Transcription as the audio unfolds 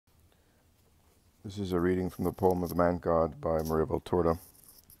This is a reading from the poem of the Man God by Maria Valtorta,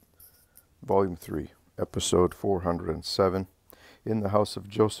 Volume 3, Episode 407. In the house of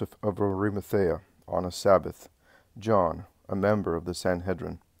Joseph of Arimathea, on a Sabbath, John, a member of the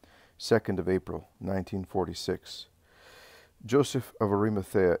Sanhedrin, 2nd of April, 1946. Joseph of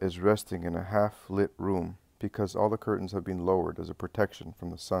Arimathea is resting in a half-lit room because all the curtains have been lowered as a protection from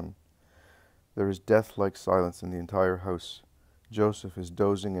the sun. There is death-like silence in the entire house. Joseph is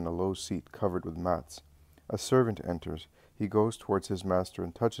dozing in a low seat covered with mats. A servant enters. He goes towards his master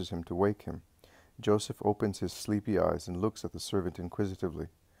and touches him to wake him. Joseph opens his sleepy eyes and looks at the servant inquisitively.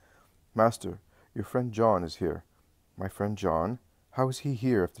 "Master, your friend John is here." "My friend John? How is he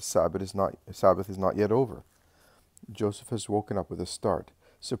here if the Sabbath is not yet over?" Joseph has woken up with a start,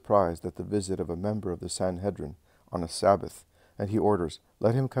 surprised at the visit of a member of the Sanhedrin on a Sabbath, and he orders,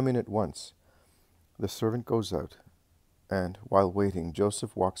 "Let him come in at once." The servant goes out, and, while waiting,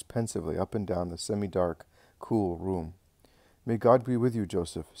 Joseph walks pensively up and down the semi-dark, cool room. "May God be with you,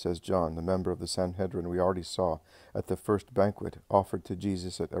 Joseph," says John, the member of the Sanhedrin we already saw at the first banquet offered to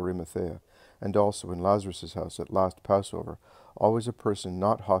Jesus at Arimathea, and also in Lazarus' house at last Passover, always a person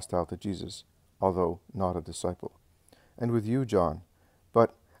not hostile to Jesus, although not a disciple. "And with you, John.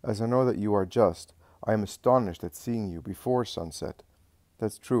 But, as I know that you are just, I am astonished at seeing you before sunset."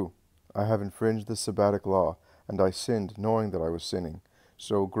 "That's true. I have infringed the Sabbatic law, and I sinned knowing that I was sinning.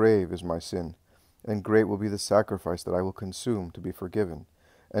 So grave is my sin, and great will be the sacrifice that I will consume to be forgiven,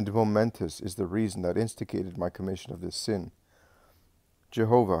 and momentous is the reason that instigated my commission of this sin.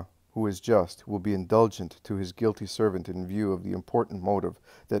 Jehovah, who is just, will be indulgent to his guilty servant in view of the important motive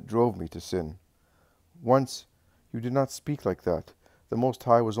that drove me to sin." "Once you did not speak like that. The Most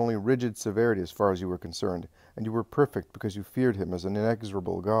High was only rigid severity as far as you were concerned, and you were perfect because you feared him as an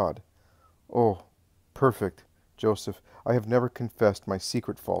inexorable God." "Oh, perfect. Joseph, I have never confessed my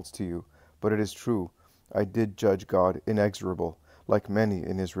secret faults to you, but it is true. I did judge God inexorable, like many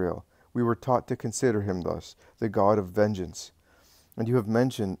in Israel. We were taught to consider him thus, the God of vengeance. And you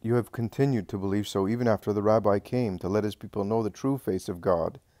have continued to believe so even after the rabbi came to let his people know the true face of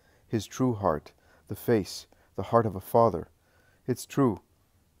God, his true heart, the heart of a father. It's true,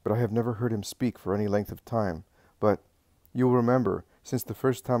 but I have never heard him speak for any length of time. But you'll remember, since the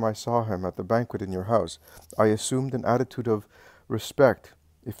first time I saw him at the banquet in your house, I assumed an attitude of respect,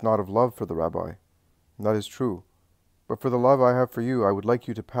 if not of love for the rabbi. That is true. But for the love I have for you, I would like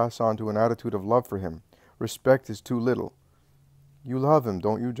you to pass on to an attitude of love for him. Respect is too little." "You love him,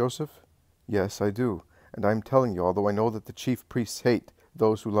 don't you, Joseph?" "Yes, I do. And I am telling you, although I know that the chief priests hate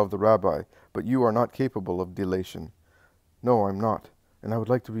those who love the rabbi, but you are not capable of delation." "No, I'm not. And I would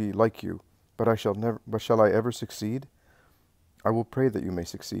like to be like you. But shall I ever succeed?" "I will pray that you may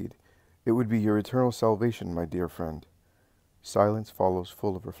succeed. It would be your eternal salvation, my dear friend." Silence follows,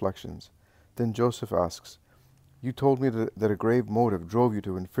 full of reflections. Then Joseph asks, "You told me that a grave motive drove you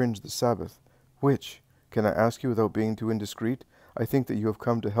to infringe the Sabbath. Which? Can I ask you without being too indiscreet? I think that you have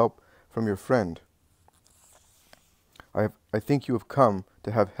come to help from your friend. I think you have come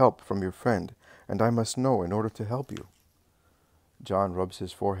to have help from your friend, and I must know in order to help you." John rubs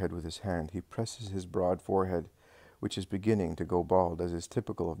his forehead with his hand. He presses his broad forehead, which is beginning to go bald, as is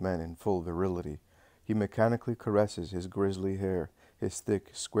typical of men in full virility. He mechanically caresses his grizzly hair, his thick,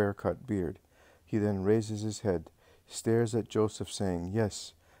 square-cut beard. He then raises his head, stares at Joseph, saying,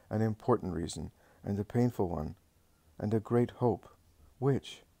 "Yes, an important reason, and a painful one, and a great hope."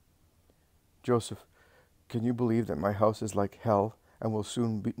 "Which?" "Joseph, can you believe that my house is like hell, and will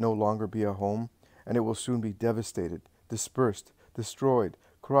soon no longer be a home, and it will soon be devastated, dispersed, destroyed,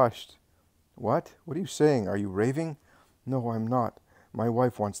 crushed?" "What? What are you saying? Are you raving?" "No, I'm not. My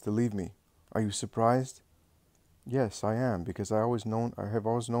wife wants to leave me. Are you surprised?" "Yes, I am, because I have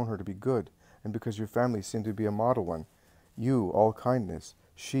always known her to be good, and because your family seemed to be a model one. You, all kindness,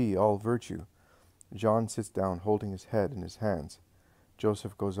 she, all virtue." John sits down, holding his head in his hands.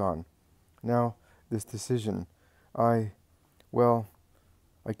 Joseph goes on, "Now, this decision, well,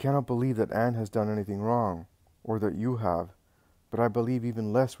 I cannot believe that Anne has done anything wrong, or that you have, but I believe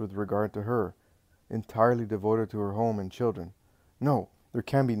even less with regard to her, entirely devoted to her home and children. No, there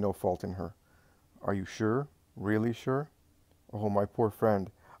can be no fault in her." "Are you sure? Really sure?" "Oh, my poor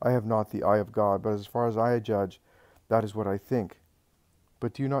friend, I have not the eye of God, but as far as I judge, that is what I think."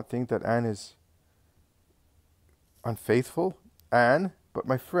 "But do you not think that Anne is unfaithful?" "Anne? But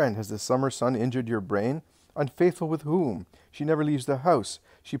my friend, has the summer sun injured your brain? Unfaithful with whom? She never leaves the house.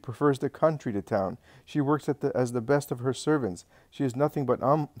 She prefers the country to town. She works as the best of her servants. She is nothing but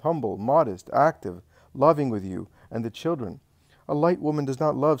humble, modest, active, loving with you and the children. A light woman does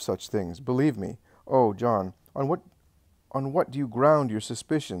not love such things, believe me. Oh, John, on what do you ground your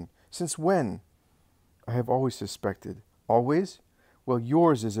suspicion? Since when?" I have always suspected. Always? Well,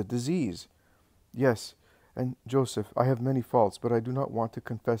 yours is a disease. Yes, and Joseph, I have many faults, but I do not want to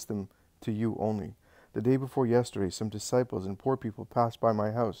confess them to you only. The day before yesterday, some disciples and poor people passed by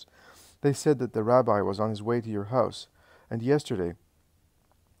my house. They said that the rabbi was on his way to your house. And yesterday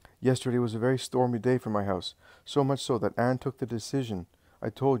was a very stormy day for my house, so much so that Anne took the decision I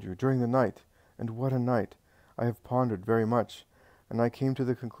told you during the night. And what a night! I have pondered very much, and I came to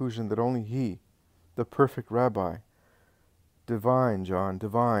the conclusion that only he, the perfect rabbi, divine, John,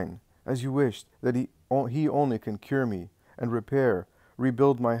 divine, as you wished, that he only can cure me and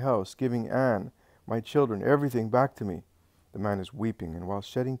rebuild my house, giving Anne, my children, everything back to me. The man is weeping, and while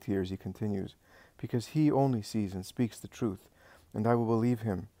shedding tears he continues, because he only sees and speaks the truth, and I will believe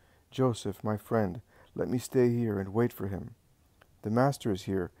him. Joseph, my friend, let me stay here and wait for him. The master is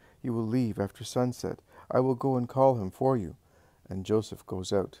here. He will leave after sunset. I will go and call him for you. And Joseph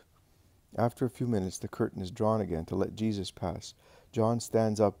goes out. After a few minutes the curtain is drawn again to let Jesus pass. John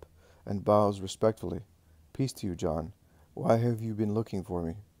stands up and bows respectfully. Peace to you, John. Why have you been looking for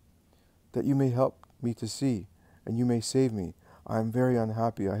me? That you may help me to see, and you may save me. I am very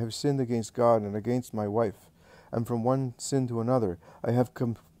unhappy. I have sinned against God and against my wife, and from one sin to another I have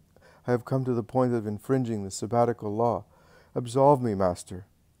come to the point of infringing the Sabbatical law. Absolve me, Master.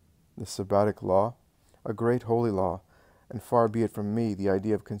 The Sabbatic law, a great holy law, and far be it from me the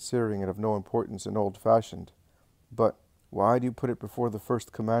idea of considering it of no importance and old-fashioned. But why do you put it before the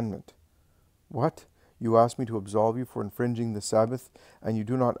first commandment? What? You ask me to absolve you for infringing the Sabbath, and you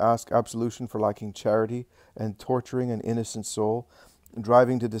do not ask absolution for lacking charity and torturing an innocent soul,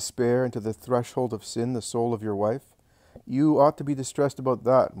 driving to despair and to the threshold of sin the soul of your wife? You ought to be distressed about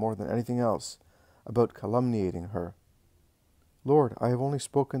that more than anything else, about calumniating her. Lord, I have only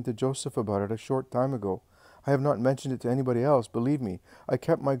spoken to Joseph about it a short time ago. I have not mentioned it to anybody else. Believe me, I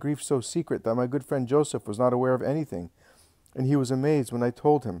kept my grief so secret that my good friend Joseph was not aware of anything, and he was amazed when I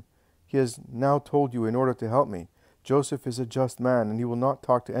told him. He has now told you in order to help me. Joseph is a just man, and he will not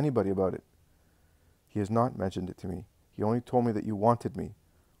talk to anybody about it. He has not mentioned it to me. He only told me that you wanted me.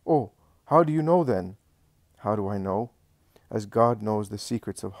 Oh, how do you know then? How do I know? As God knows the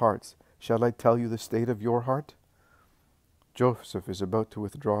secrets of hearts. Shall I tell you the state of your heart? Joseph is about to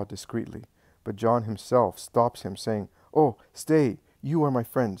withdraw discreetly, but John himself stops him, saying, Oh, stay, you are my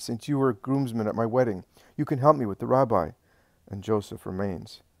friend, since you were groomsman at my wedding. You can help me with the rabbi. And Joseph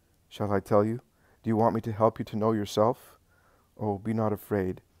remains. Shall I tell you? Do you want me to help you to know yourself? Oh, be not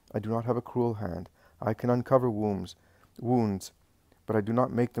afraid. I do not have a cruel hand. I can uncover wounds, but I do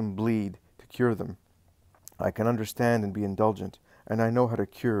not make them bleed to cure them. I can understand and be indulgent, and I know how to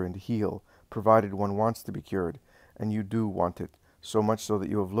cure and heal, provided one wants to be cured. And you do want it, so much so that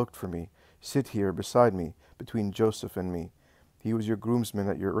you have looked for me. Sit here beside me, between Joseph and me. He was your groomsman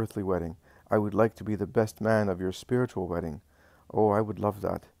at your earthly wedding. I would like to be the best man of your spiritual wedding. Oh, I would love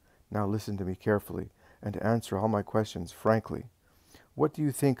that. Now listen to me carefully, and answer all my questions frankly. What do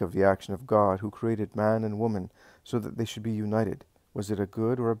you think of the action of God, who created man and woman, so that they should be united? Was it a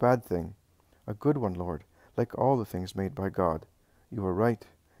good or a bad thing? A good one, Lord, like all the things made by God. You are right.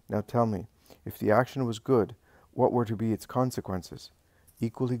 Now tell me, if the action was good, what were to be its consequences?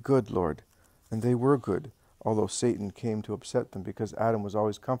 Equally good, Lord. And they were good, although Satan came to upset them, because Adam was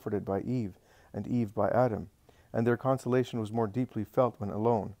always comforted by Eve, and Eve by Adam. And their consolation was more deeply felt when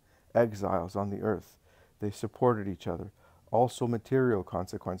alone, exiles on the earth. They supported each other. Also material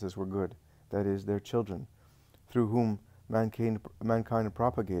consequences were good, that is, their children, through whom mankind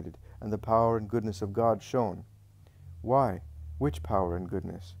propagated, and the power and goodness of God shone. Why? Which power and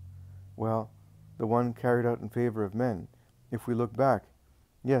goodness? Well, the one carried out in favor of men. If we look back,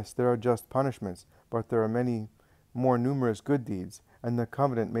 yes, there are just punishments, but there are many more numerous good deeds, and the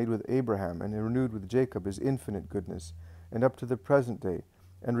covenant made with Abraham and renewed with Jacob is infinite goodness, and up to the present day,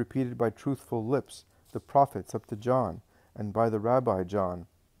 and repeated by truthful lips, the prophets up to John, and by the Rabbi John,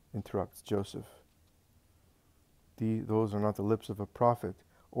 interrupts Joseph. Those are not the lips of a prophet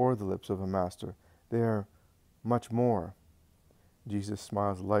or the lips of a master. They are much more. Jesus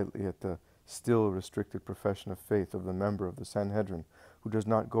smiles lightly at the still restricted profession of faith of the member of the Sanhedrin, who does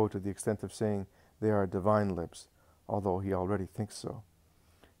not go to the extent of saying they are divine lips, although he already thinks so.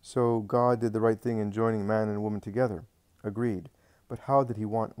 So God did the right thing in joining man and woman together. Agreed. But how did he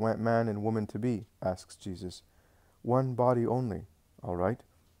want man and woman to be? Asks Jesus. One body only. All right.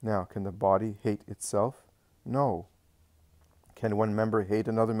 Now, can the body hate itself? No. Can one member hate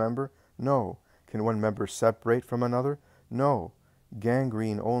another member? No. Can one member separate from another? No.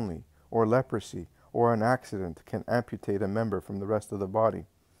 Gangrene only, or leprosy, or an accident can amputate a member from the rest of the body.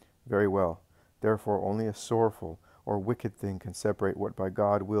 Very well. Therefore only a sorrowful or wicked thing can separate what by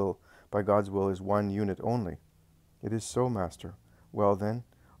God will by God's will is one unit only. It is so, Master. Well then,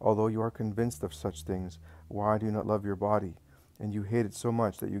 although you are convinced of such things, why do you not love your body? And you hate it so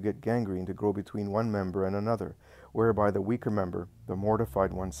much that you get gangrene to grow between one member and another, whereby the weaker member, the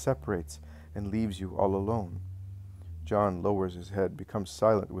mortified one, separates and leaves you all alone. John lowers his head, becomes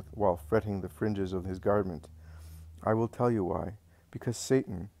silent while fretting the fringes of his garment. I will tell you why. Because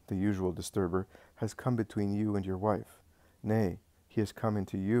Satan, the usual disturber, has come between you and your wife. Nay, he has come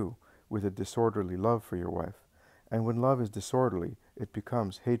into you with a disorderly love for your wife. And when love is disorderly, it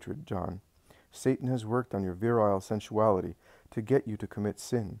becomes hatred, John. Satan has worked on your virile sensuality to get you to commit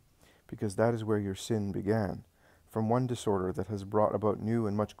sin, because that is where your sin began, from one disorder that has brought about new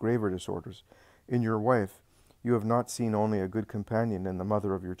and much graver disorders. In your wife, you have not seen only a good companion and the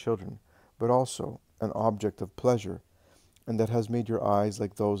mother of your children, but also an object of pleasure, and that has made your eyes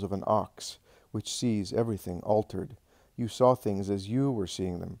like those of an ox, which sees everything altered. You saw things as you were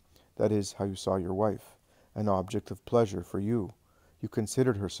seeing them. That is how you saw your wife, an object of pleasure for you. You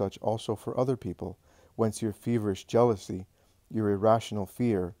considered her such also for other people, whence your feverish jealousy, your irrational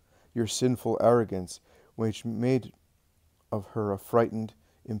fear, your sinful arrogance, which made of her a frightened,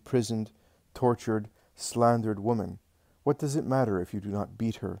 imprisoned, tortured, slandered woman. What does it matter if you do not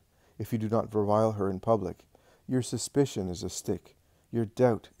beat her, if you do not revile her in public? Your suspicion is a stick. Your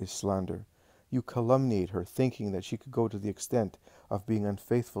doubt is slander. You calumniate her, thinking that she could go to the extent of being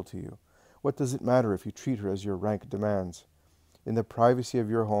unfaithful to you. What does it matter if you treat her as your rank demands? In the privacy of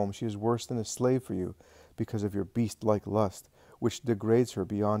your home, she is worse than a slave for you, because of your beast-like lust, which degrades her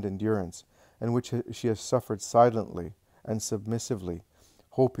beyond endurance, and which she has suffered silently and submissively,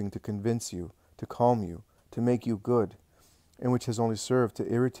 hoping to convince you, to calm you, to make you good, and which has only served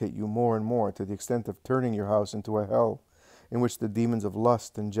to irritate you more and more, to the extent of turning your house into a hell, in which the demons of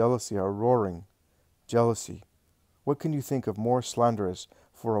lust and jealousy are roaring. Jealousy. What can you think of more slanderous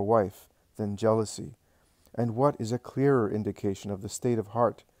for a wife than jealousy? And what is a clearer indication of the state of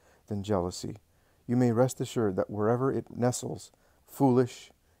heart than jealousy? You may rest assured that wherever it nestles,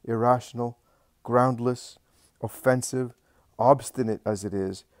 foolish, irrational, groundless, offensive, obstinate as it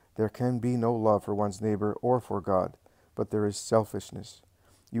is, there can be no love for one's neighbor or for God, but there is selfishness.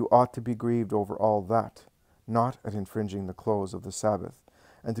 You ought to be grieved over all that, not at infringing the close of the Sabbath,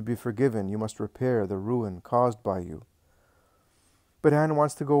 and to be forgiven you must repair the ruin caused by you. But Anne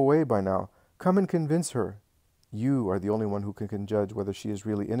wants to go away by now. Come and convince her. You are the only one who can judge whether she is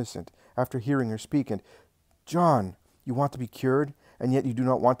really innocent, after hearing her speak. And, John, you want to be cured, and yet you do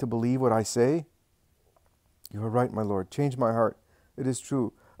not want to believe what I say? You are right, my lord. Change my heart. It is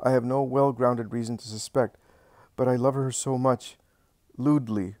true. I have no well-grounded reason to suspect, but I love her so much.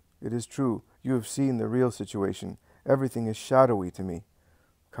 Lewdly, it is true. You have seen the real situation. Everything is shadowy to me.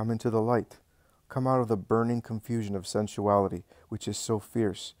 Come into the light. Come out of the burning confusion of sensuality, which is so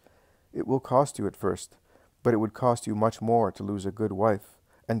fierce. It will cost you at first, but it would cost you much more to lose a good wife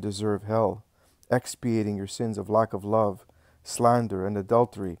and deserve hell, expiating your sins of lack of love, slander, and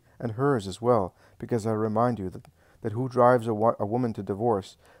adultery, and hers as well, because I remind you that who drives a woman to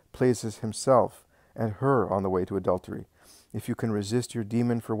divorce places himself and her on the way to adultery. If you can resist your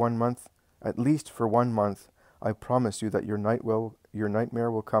demon for 1 month, at least for 1 month, I promise you that your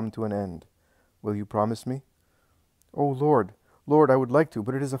nightmare will come to an end. Will you promise me? Oh, Lord, Lord, I would like to,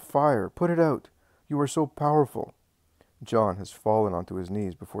 but it is a fire. Put it out. You are so powerful. John has fallen onto his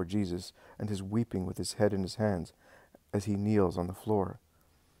knees before Jesus and is weeping with his head in his hands as he kneels on the floor.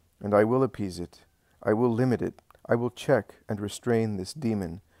 And I will appease it. I will limit it. I will check and restrain this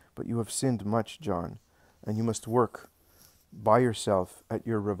demon. But you have sinned much, John, and you must work by yourself at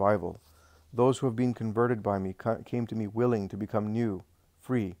your revival. Those who have been converted by me came to me willing to become new,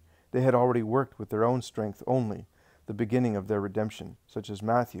 free. They had already worked with their own strength only, the beginning of their redemption, such as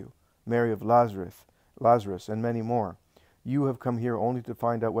Matthew, Mary of Lazarus, and many more. You have come here only to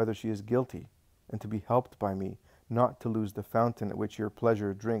find out whether she is guilty, and to be helped by me, not to lose the fountain at which your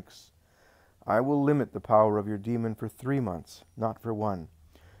pleasure drinks. I will limit the power of your demon for 3 months, not for 1.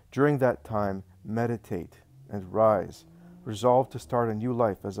 During that time, meditate and rise. Resolve to start a new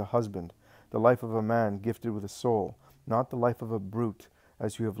life as a husband, the life of a man gifted with a soul, not the life of a brute,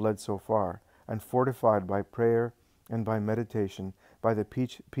 as you have led so far, and fortified by prayer and by meditation, by the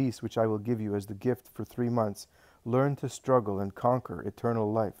peace which I will give you as the gift for 3 months. Learn to struggle and conquer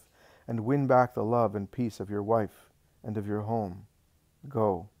eternal life, and win back the love and peace of your wife and of your home.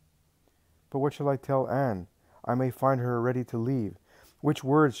 Go. But what shall I tell Anne? I may find her ready to leave. Which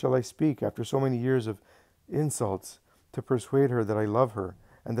words shall I speak after so many years of insults to persuade her that I love her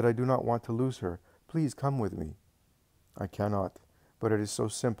and that I do not want to lose her? Please come with me. I cannot, but it is so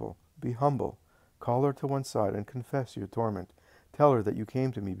simple. Be humble. Call her to one side and confess your torment. Tell her that you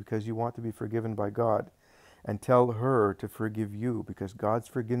came to me because you want to be forgiven by God, and tell her to forgive you, because God's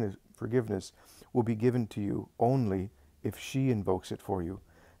forgiveness will be given to you only if she invokes it for you,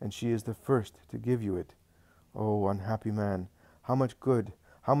 and she is the first to give you it. Oh, unhappy man, how much good,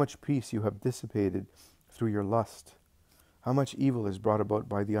 how much peace you have dissipated through your lust. How much evil is brought about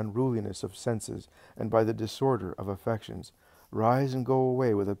by the unruliness of senses and by the disorder of affections. Rise and go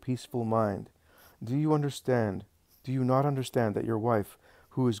away with a peaceful mind. Do you understand? Do you not understand that your wife,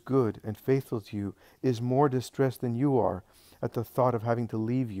 who is good and faithful to you, is more distressed than you are at the thought of having to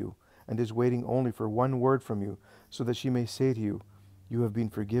leave you, and is waiting only for one word from you, so that she may say to you, "You have been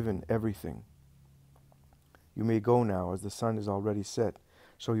forgiven everything"? You may go now, as the sun is already set,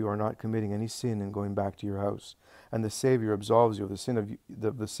 so you are not committing any sin in going back to your house, and the Savior absolves you of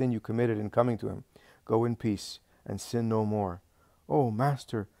the sin you committed in coming to him. Go in peace, and sin no more. Oh,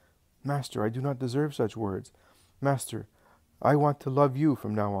 Master, Master, I do not deserve such words. Master, I want to love you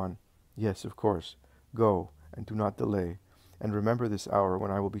from now on. Yes, of course. Go, and do not delay, and remember this hour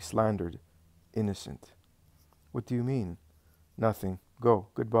when I will be slandered, innocent. What do you mean? Nothing. Go,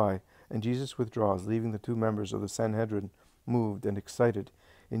 goodbye. And Jesus withdraws, leaving the two members of the Sanhedrin moved and excited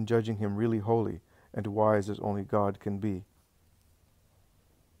in judging him really holy and wise as only God can be.